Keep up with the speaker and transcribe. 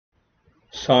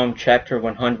Psalm chapter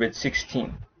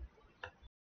 116.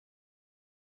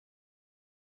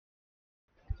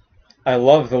 I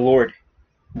love the Lord,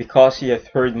 because he hath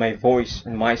heard my voice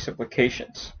and my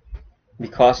supplications,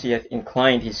 because he hath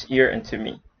inclined his ear unto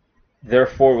me.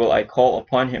 Therefore will I call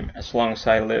upon him as long as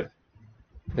I live.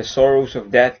 The sorrows of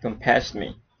death compassed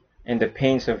me, and the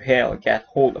pains of hell gat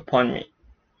hold upon me.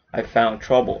 I found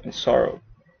trouble and sorrow.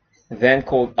 Then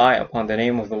called I upon the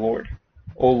name of the Lord.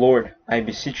 O Lord, I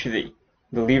beseech thee,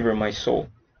 deliver my soul.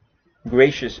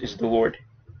 Gracious is the Lord,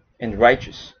 and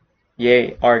righteous;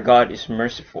 yea, our God is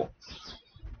merciful.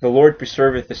 The Lord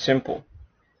preserveth the simple.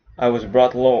 I was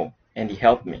brought low, and he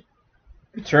helped me.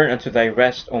 Return unto thy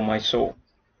rest, O my soul,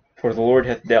 for the Lord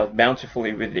hath dealt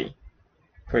bountifully with thee.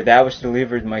 For thou hast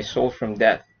delivered my soul from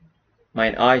death,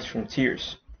 mine eyes from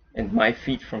tears, and my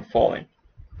feet from falling.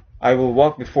 I will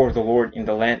walk before the Lord in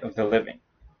the land of the living.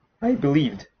 I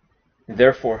believed,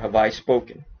 therefore have I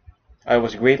spoken. I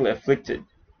was greatly afflicted.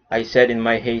 I said in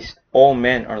my haste, all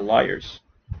men are liars.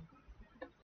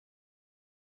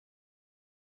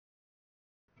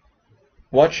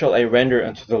 What shall I render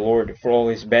unto the Lord for all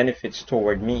his benefits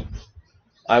toward me?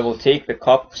 I will take the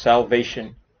cup of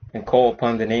salvation, and call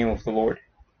upon the name of the Lord.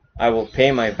 I will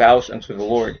pay my vows unto the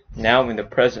Lord, now in the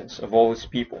presence of all his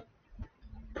people.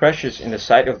 Precious in the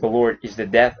sight of the Lord is the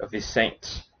death of his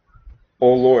saints.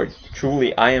 O Lord,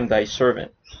 truly I am thy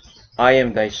servant. I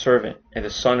am thy servant, and the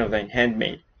son of thine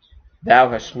handmaid. Thou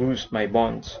hast loosed my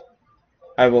bonds.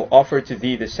 I will offer to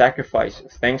thee the sacrifice of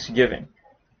thanksgiving,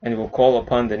 and will call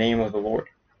upon the name of the Lord.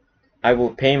 I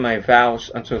will pay my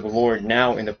vows unto the Lord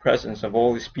now in the presence of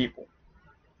all his people,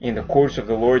 in the courts of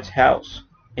the Lord's house,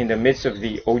 in the midst of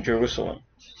thee, O Jerusalem.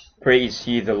 Praise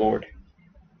ye the Lord.